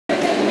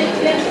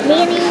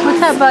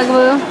What's up,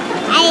 Bugaboo?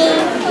 Hi.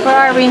 Where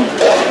are we?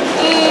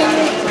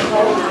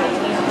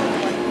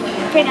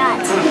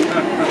 Forgot.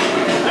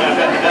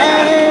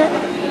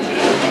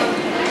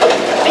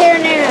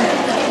 Paranera.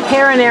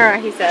 Paranera,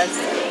 he says.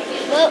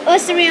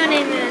 What's the real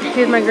name then?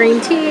 Here's my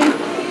green tea.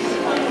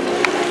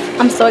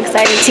 I'm so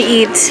excited to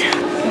eat.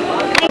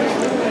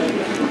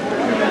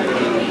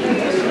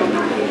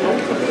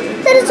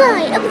 The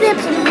design of the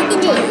episode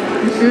indeed.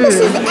 This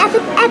is the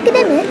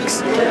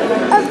academics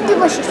of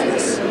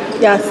deliciousness.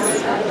 Yes.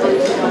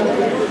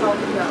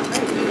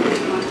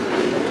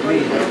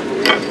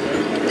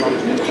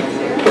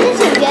 This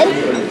is good.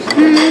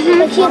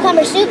 The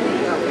cucumber soup.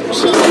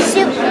 Cheesy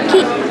soup.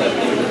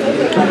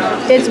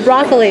 It's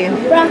broccoli.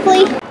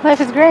 Broccoli.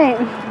 Life is great.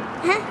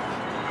 Huh?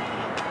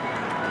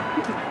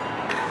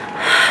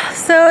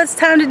 So it's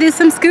time to do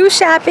some school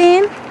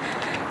shopping.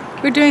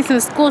 We're doing some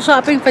school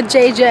shopping for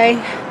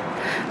JJ.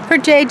 For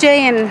JJ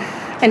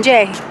and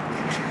Jay.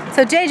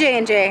 So JJ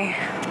and Jay.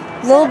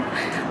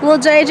 Little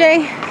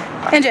JJ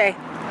and Jay.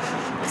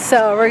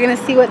 So we're gonna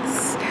see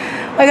what's...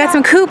 I got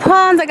some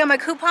coupons. I got my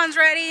coupons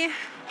ready.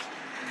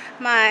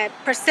 My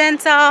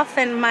percents off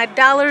and my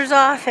dollars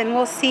off, and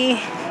we'll see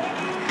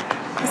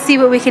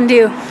what we can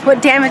do.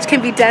 What damage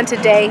can be done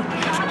today.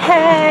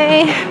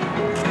 Hey!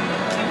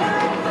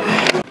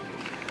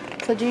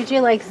 So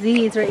JJ likes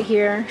these right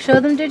here. Show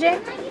them, JJ.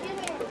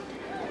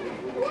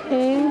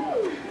 Okay.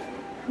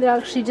 They're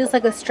actually just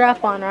like a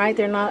strap on, right?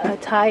 They're not a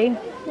tie.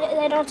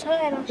 They don't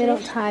tie. They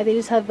don't tie. They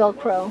just have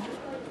Velcro.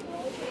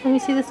 Let me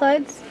see the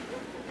sides.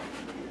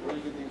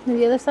 And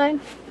the other side.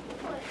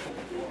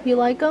 You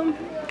like them?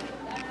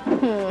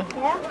 Yeah.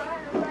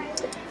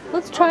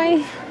 Let's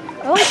try.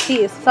 I like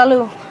these.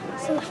 Salud.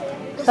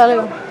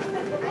 Salud.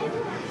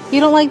 You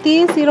don't like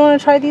these? You don't want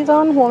to try these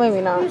on? Well,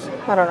 maybe not.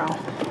 I don't know.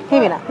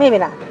 Maybe not. Maybe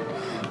not.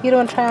 You don't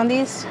want to try on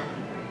these?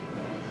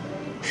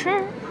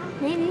 Sure.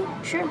 Maybe.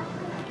 Sure.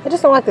 I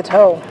just don't like the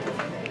toe.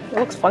 It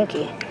looks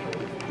funky.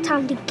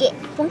 Time to get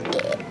funky.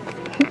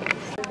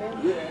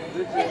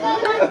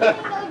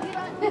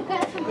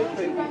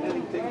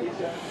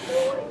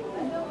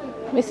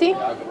 Let me see.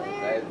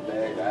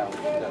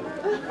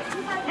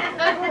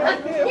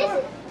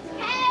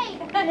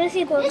 This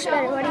looks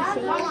better. What do you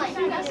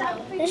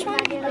think? This one?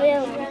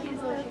 Yeah.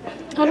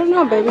 I don't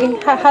know, baby.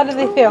 How do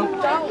they feel?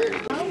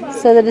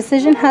 So the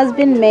decision has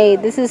been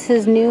made. This is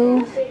his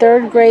new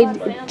 3rd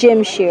grade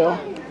gym shoe.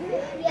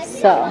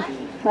 So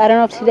I don't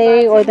know if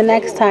today or the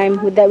next time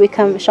that we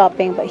come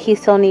shopping, but he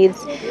still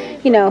needs,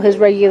 you know, his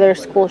regular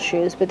school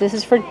shoes. But this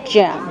is for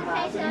gym.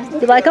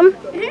 You like them?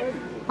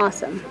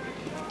 Awesome.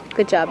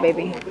 Good job,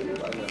 baby.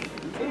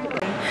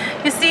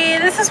 You see,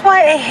 this is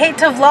why I hate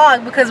to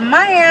vlog, because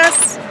my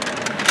ass,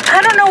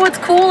 I don't know what's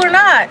cool or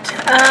not.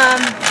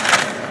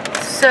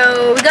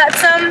 So we got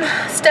some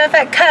stuff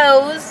at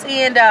Kohl's,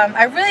 and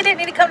I really didn't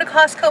need to come to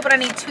Costco, but I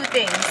need 2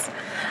 things.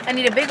 I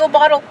need a big old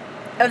bottle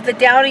of the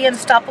Downy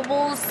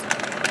Unstoppables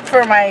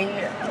for my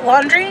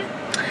laundry,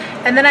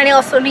 and then I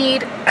also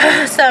need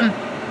some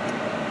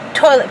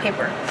toilet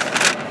paper.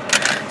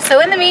 So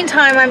in the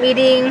meantime, I'm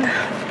eating,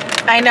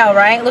 I know,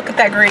 right? Look at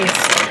that grease.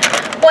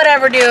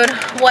 Whatever, dude.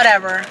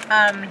 Whatever.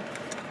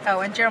 Oh,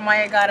 and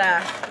Jeremiah got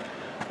a,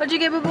 what'd you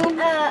get, boo-boo?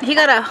 He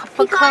got a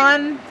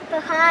pecan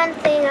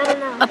thing, I don't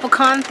know. A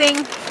pecan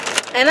thing.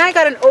 And I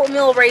got an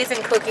oatmeal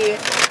raisin cookie,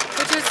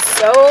 which is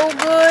so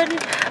good.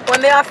 When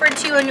they offer it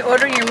to you and you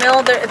order your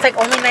meal, it's like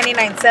only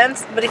 99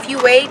 cents. But if you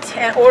wait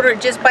and order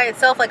it just by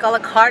itself, like a la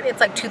carte, it's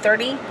like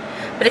 $2.30.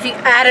 But if you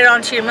add it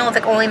onto your meal, it's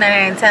like only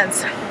 99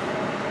 cents.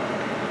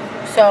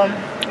 So,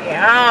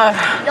 yeah.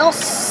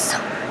 Yes.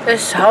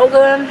 It's so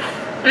good.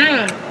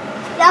 Mmm.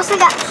 You also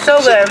got, so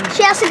good.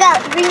 She also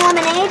got green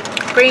lemonade.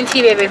 Green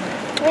tea, baby.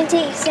 Green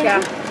tea, same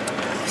yeah.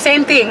 thing.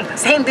 Same thing.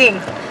 Same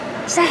thing.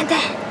 Same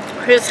thing.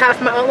 Here's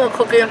half my oatmeal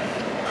cookie.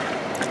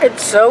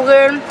 It's so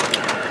good.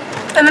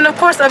 And then of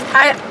course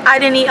I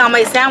didn't eat on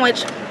my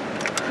sandwich.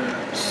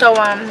 So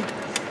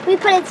we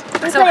put it.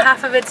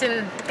 Half of it's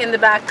in the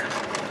back.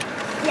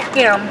 Yeah.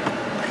 You know.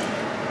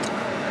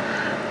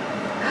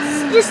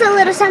 Just a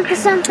little something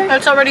something.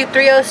 It's already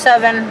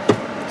 3:07.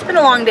 It's been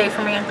a long day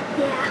for me.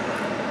 Yeah.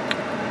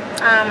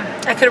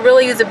 I could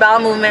really use a bowel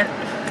movement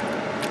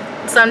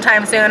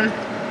sometime soon,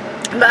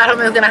 but I don't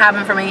think it's gonna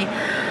happen for me.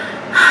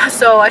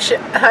 So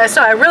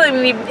I really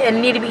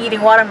need to be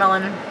eating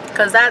watermelon,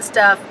 because that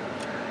stuff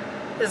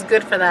is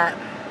good for that.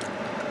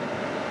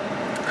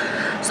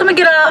 So I'm gonna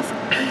get off.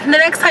 The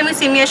next time you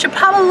see me, I should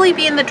probably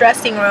be in the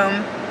dressing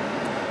room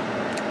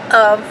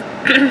of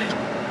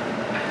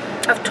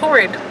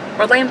TORRID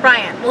or Lane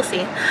Bryant. We'll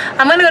see.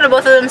 I'm gonna go to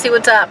both of them and see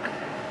what's up.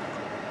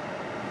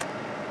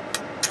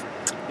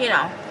 You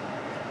know.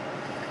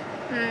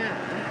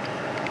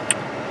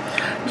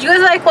 Do you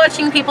guys like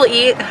watching people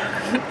eat?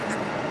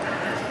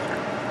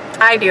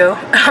 I do.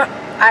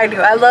 I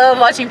do. I love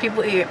watching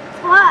people eat.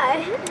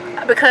 Why?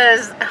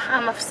 Because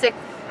I'm a sick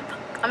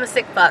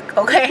fuck.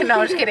 Okay, no,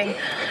 I'm just kidding.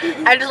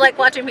 I just like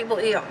watching people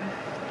eat.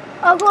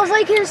 Oh, well, so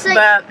you can say.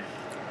 But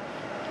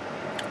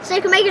So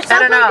you can make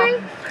yourself I don't know.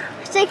 hungry.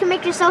 so you can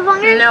make yourself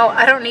hungry? No,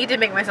 I don't need to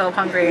make myself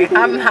hungry.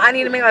 I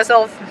need to make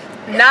myself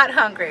not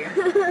hungry.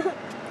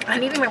 I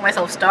need to make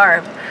myself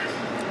starve,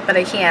 but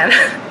I can't.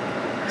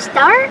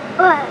 Start?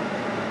 What?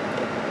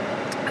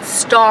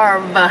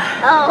 Starve.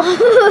 Oh.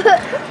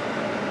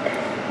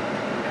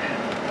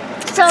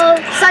 so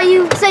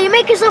you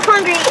make yourself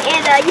hungry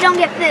and you don't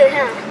get food,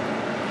 huh?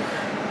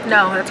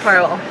 No, that's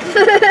horrible.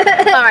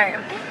 All right,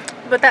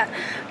 but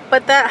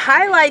that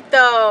highlight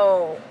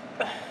though.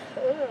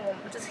 Oh,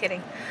 just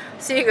kidding.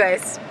 See you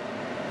guys.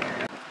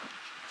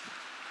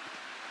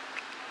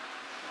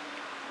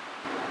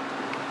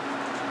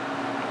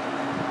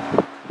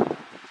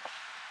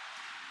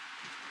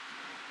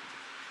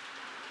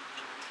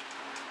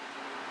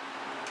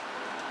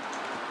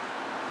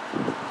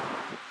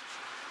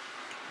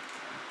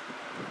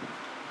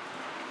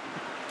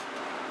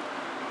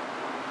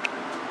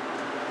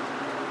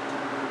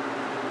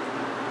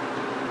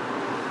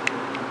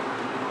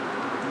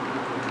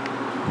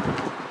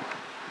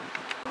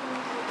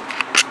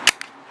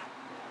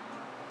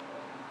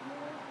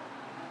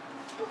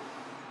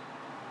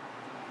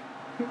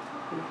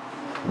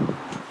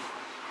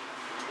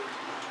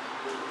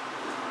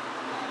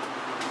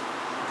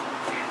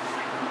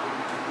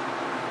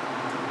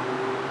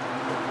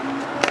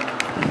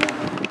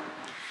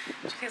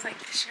 Do you guys like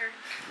this shirt?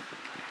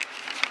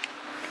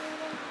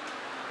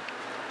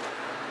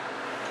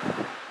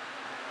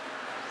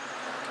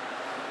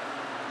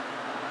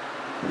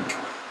 I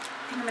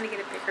think I'm gonna get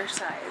a bigger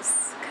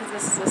size because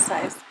this is a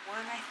size 1,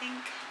 I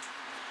think.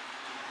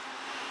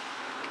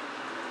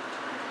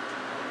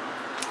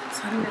 So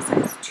I'm gonna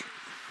size 2.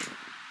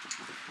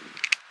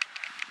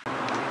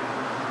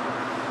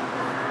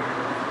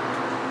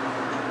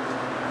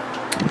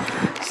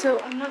 So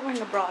I'm not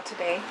wearing a bra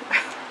today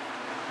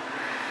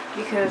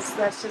because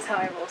that's just how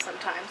I roll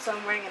sometimes. So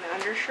I'm wearing an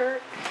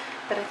undershirt,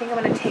 but I think I'm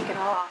gonna take it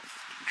off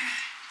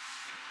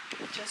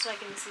just so I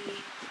can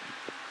see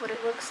what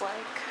it looks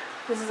like.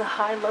 This is a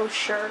high-low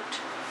shirt,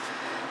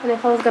 and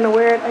if I was gonna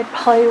wear it, I'd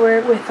probably wear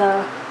it with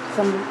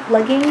some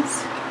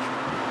leggings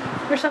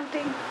or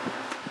something.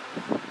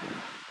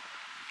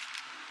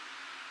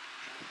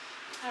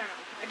 I don't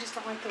know. I just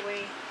don't like the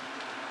way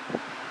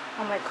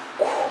I'm like.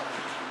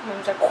 I'm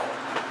like.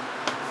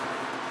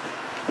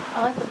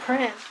 I like the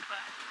print,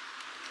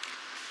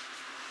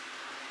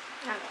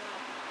 but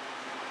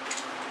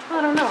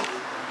I don't know.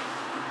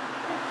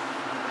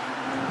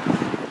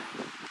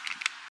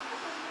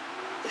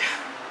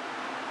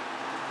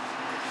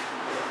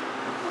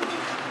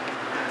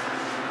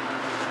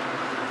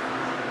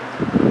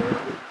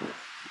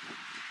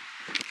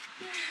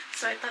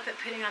 So I thought that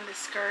putting on this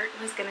skirt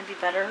was going to be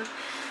better,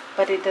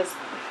 but it does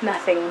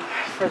nothing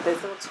for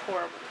this. It looks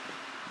horrible.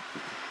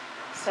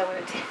 So I'm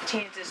going to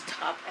change this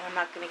top, and I'm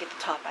not going to get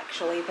the top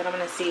actually, but I'm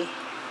going to see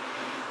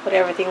what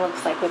everything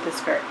looks like with the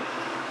skirt.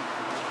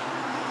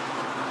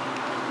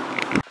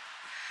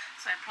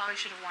 So I probably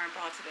should have worn a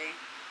bra today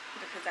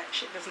because that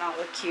shit does not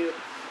look cute.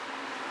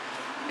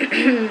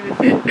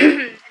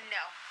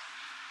 No.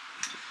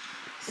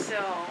 So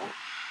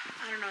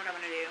I don't know what I'm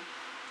going to do.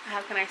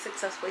 How can I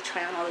successfully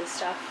try on all this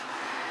stuff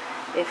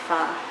if,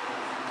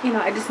 you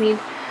know, I just need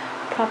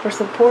proper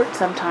support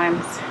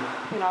sometimes.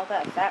 You know, all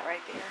that fat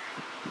right there.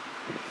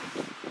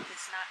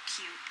 It's not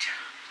cute.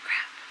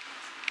 Crap.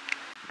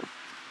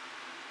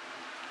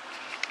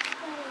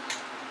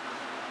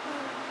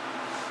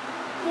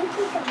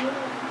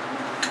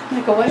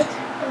 Like a what?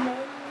 A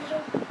man.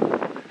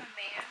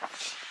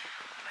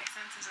 My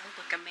son says I look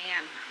like a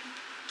man.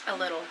 A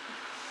little.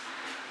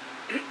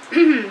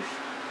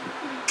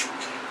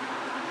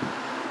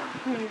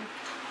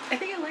 I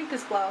think I like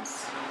this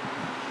blouse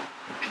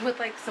with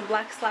like some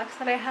black slacks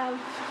that I have.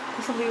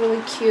 This will be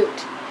really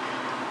cute.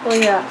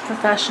 Really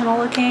professional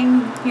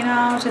looking, you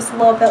know, just a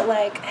little bit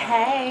like,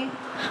 hey,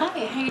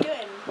 hi, how you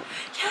doing?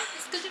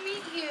 Yes, good to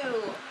meet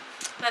you.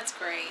 That's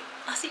great.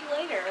 I'll see you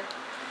later.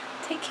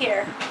 Take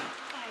care.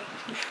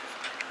 Bye.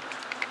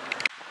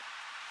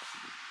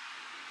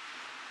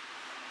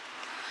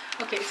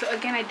 Okay, so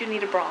again, I do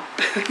need a bra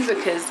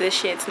because this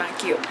shit's not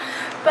cute.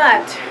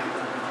 But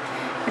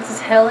this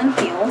is Helen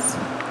Heels.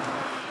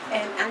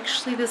 And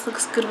actually, this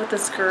looks good with the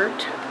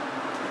skirt.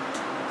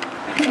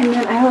 And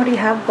then I already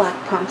have black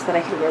pumps that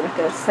I can wear with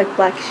this, like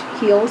black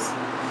heels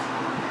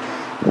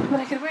that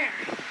I could wear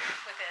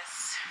with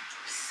this.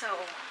 So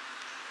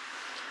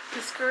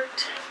the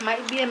skirt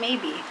might be a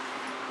maybe.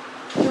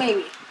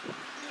 Maybe.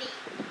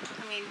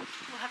 I mean,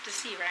 we'll have to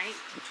see, right?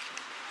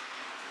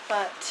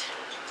 But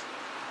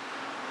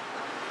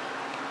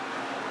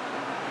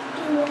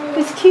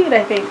it's cute,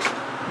 I think.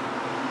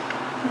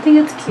 I think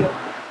it's cute.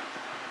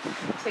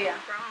 So yeah,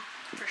 bra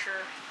for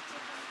sure.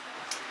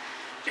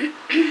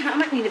 I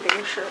might need a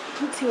bigger shirt.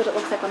 Let's see what it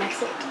looks like when I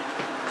sit.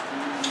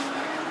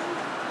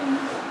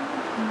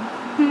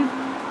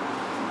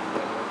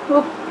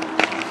 Oh.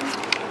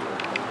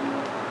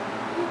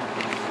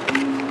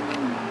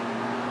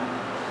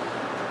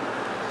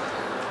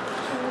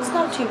 It's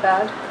not too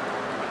bad.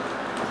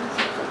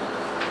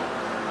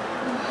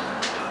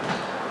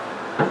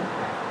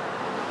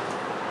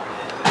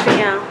 But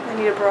yeah, I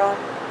need a bra.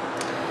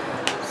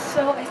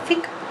 So I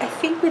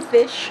think with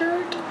this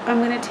shirt, I'm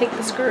gonna take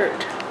the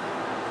skirt.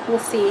 We'll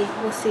see.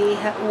 We'll see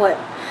what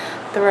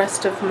the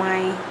rest of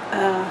my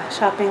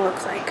shopping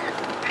looks like.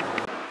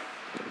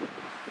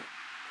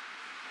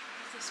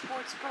 It's a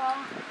sports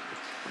bra,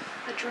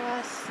 a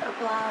dress, a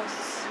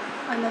blouse,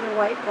 another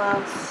white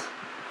blouse,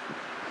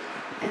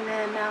 and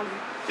then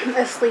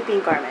a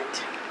sleeping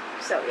garment.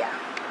 So yeah.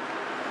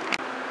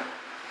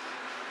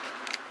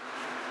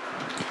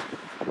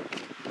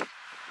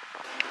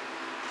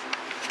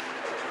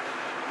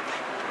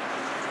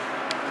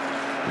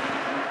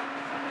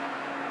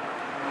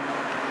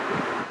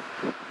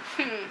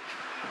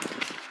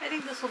 I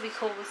think this will be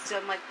cool with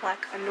some like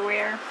black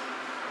underwear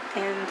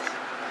and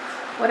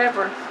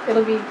whatever.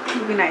 It'll be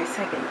nice,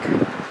 I think.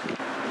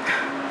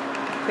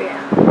 But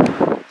yeah.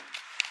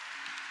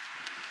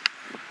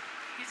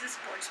 Here's a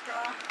sports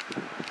bra.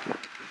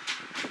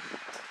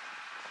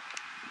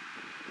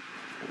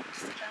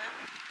 Just like that.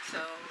 So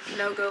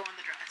no go on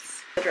the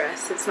dress. The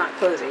dress, it's not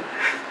closing.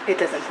 It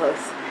doesn't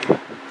close.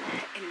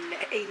 In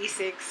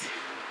 86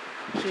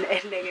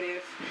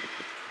 negative.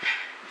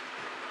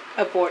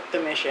 Abort the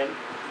mission.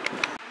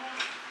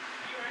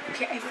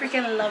 Okay, I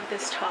freaking love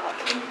this top.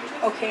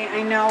 Okay,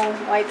 I know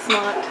white's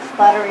not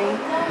flattering,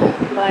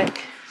 but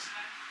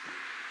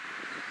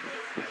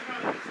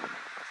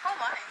oh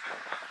my.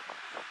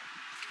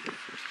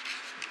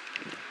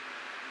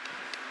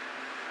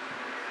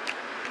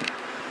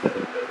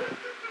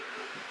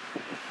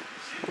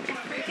 I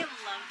freaking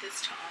love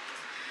this top.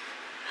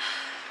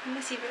 Let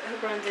me see if it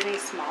runs any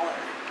smaller.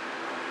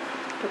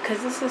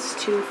 Because this is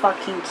too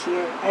fucking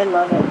cute. I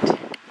love it.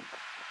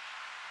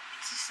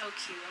 This is so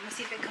cute. I'm gonna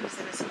see if it comes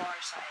in a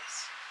smaller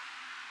size.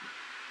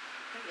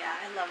 But yeah,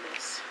 I love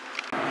this.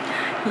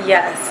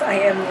 Yes, I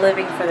am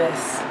living for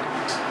this.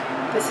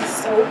 This is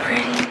so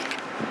pretty.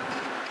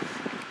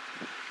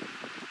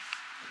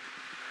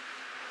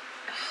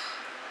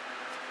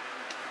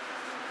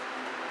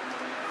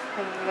 I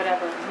mean,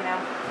 whatever, you know?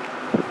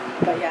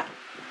 But yeah.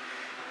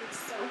 It's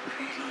so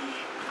pretty.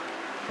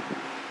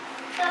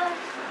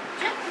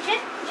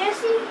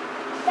 Jesse,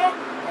 that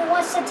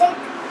wants to take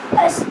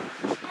us together.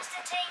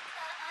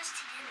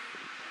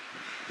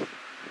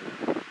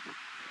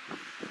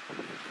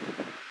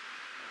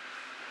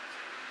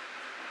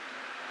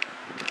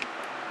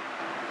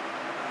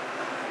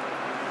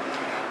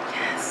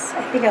 Yes,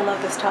 I think I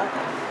love this top.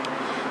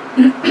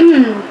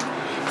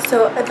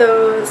 So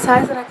the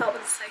size that I got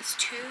was a size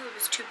 2. It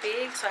was too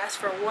big, so I asked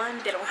for a 1.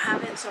 They don't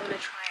have it, so I'm gonna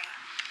try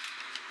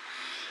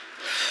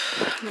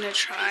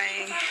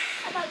a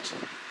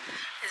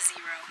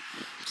 0.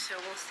 So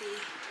we'll see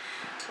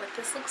what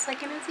this looks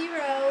like in a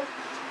 0.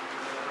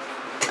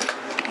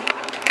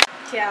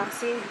 Yeah,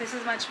 see, this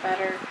is much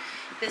better.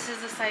 This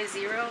is a size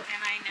 0,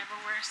 and I never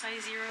wear a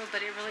size 0,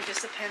 but it really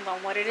just depends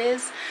on what it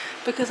is,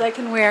 because I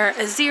can wear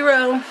a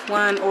 0,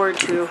 1, or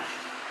 2.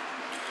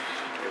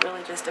 It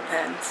really just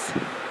depends.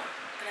 But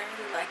I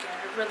really like it.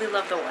 I really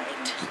love the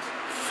white.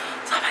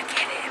 So I'm gonna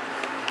get it.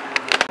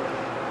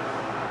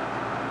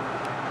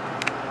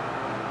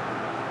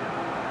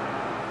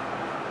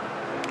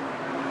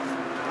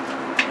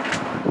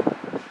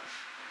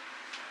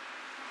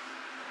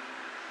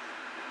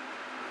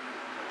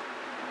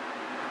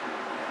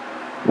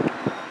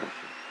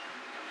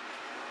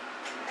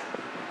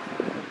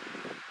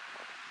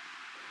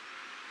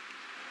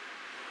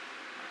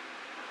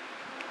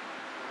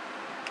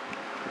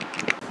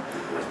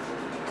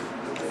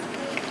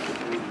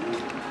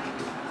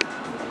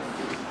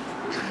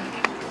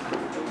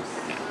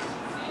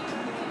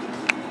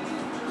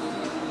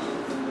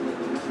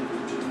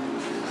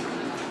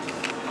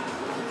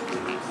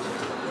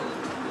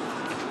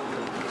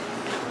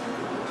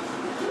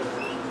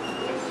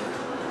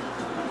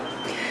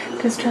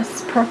 This dress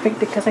is perfect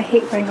because I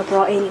hate wearing a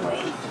bra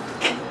anyway.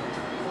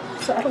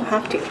 So I don't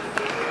have to.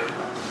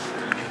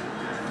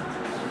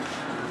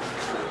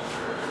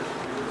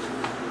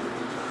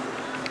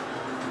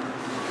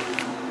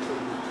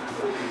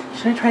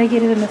 Should I try to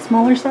get it in a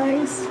smaller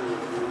size?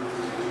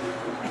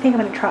 I think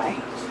I'm gonna try.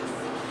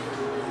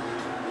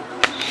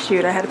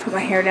 Shoot, I had to put my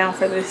hair down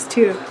for this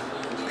too.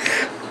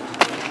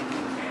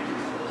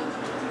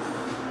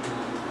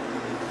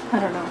 I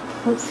don't know.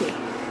 Let's see.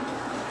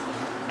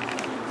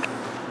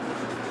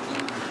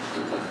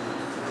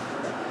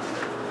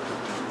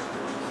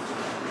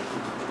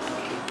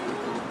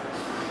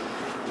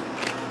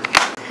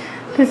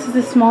 This is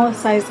the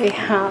smallest size they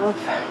have.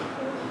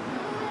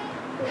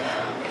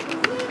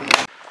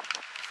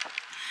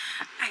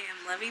 I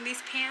am loving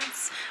these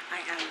pants. I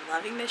am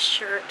loving this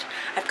shirt.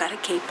 I've got a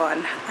cape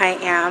on. I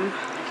am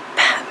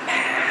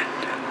Batman.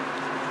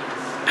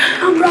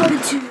 I'm Robin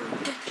too.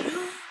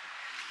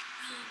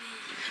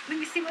 Let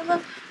me see my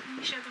love. Let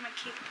me show them my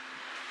cape.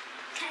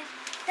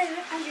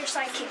 I'm your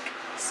sidekick.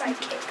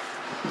 Sidekick.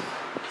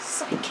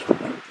 Sidekick.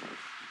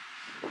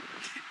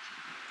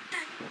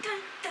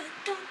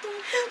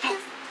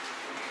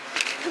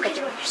 Okay,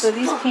 so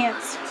these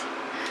pants,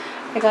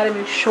 I got them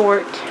in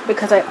short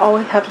because I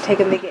always have to take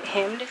them. They get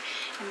hemmed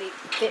and they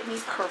fit me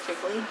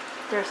perfectly.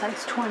 They're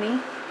size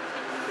 20.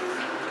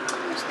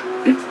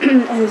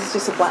 And this is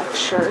just a black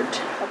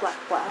shirt, a black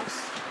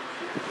blouse.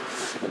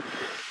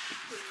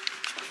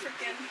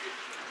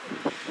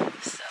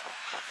 So,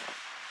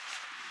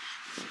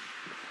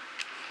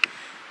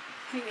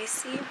 you may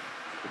see.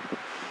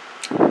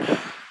 I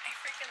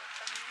freaking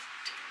love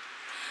it.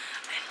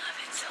 I love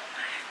it so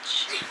much.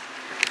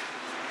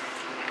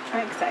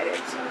 I'm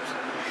excited.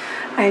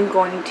 I'm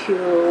going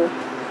to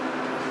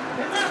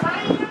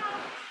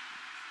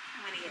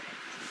get it.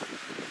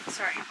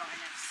 Sorry, I'm going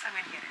this. I'm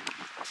gonna get it.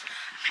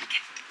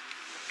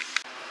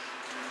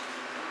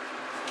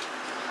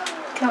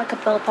 Kind of like a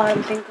bell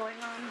bottom thing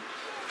going on.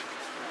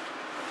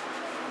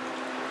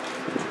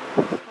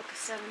 Like a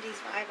 70s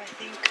vibe, I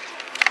think.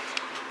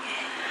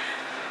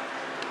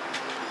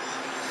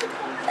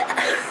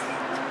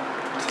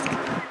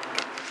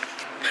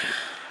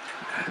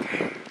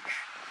 Okay.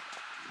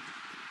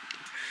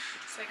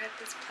 So I got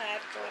this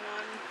plaid going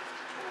on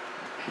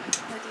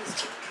with these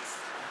cheeks.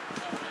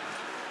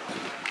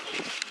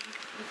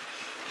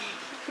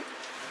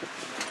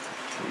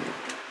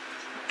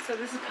 So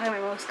this is probably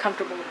my most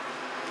comfortable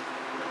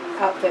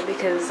outfit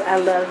because I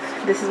love,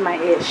 this is my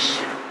ish.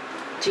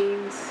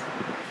 Jeans,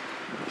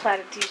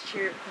 plaid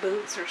t-shirt,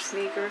 boots or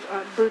sneakers,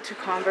 boots or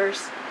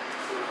Converse.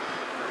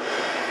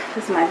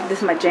 This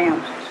is my jam.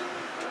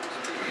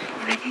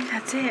 And I think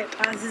that's it.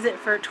 This is it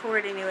for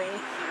TORRID anyway.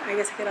 I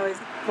guess I could always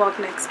walk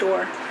next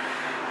door.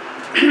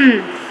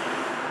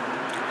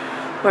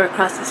 Or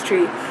across the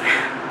street.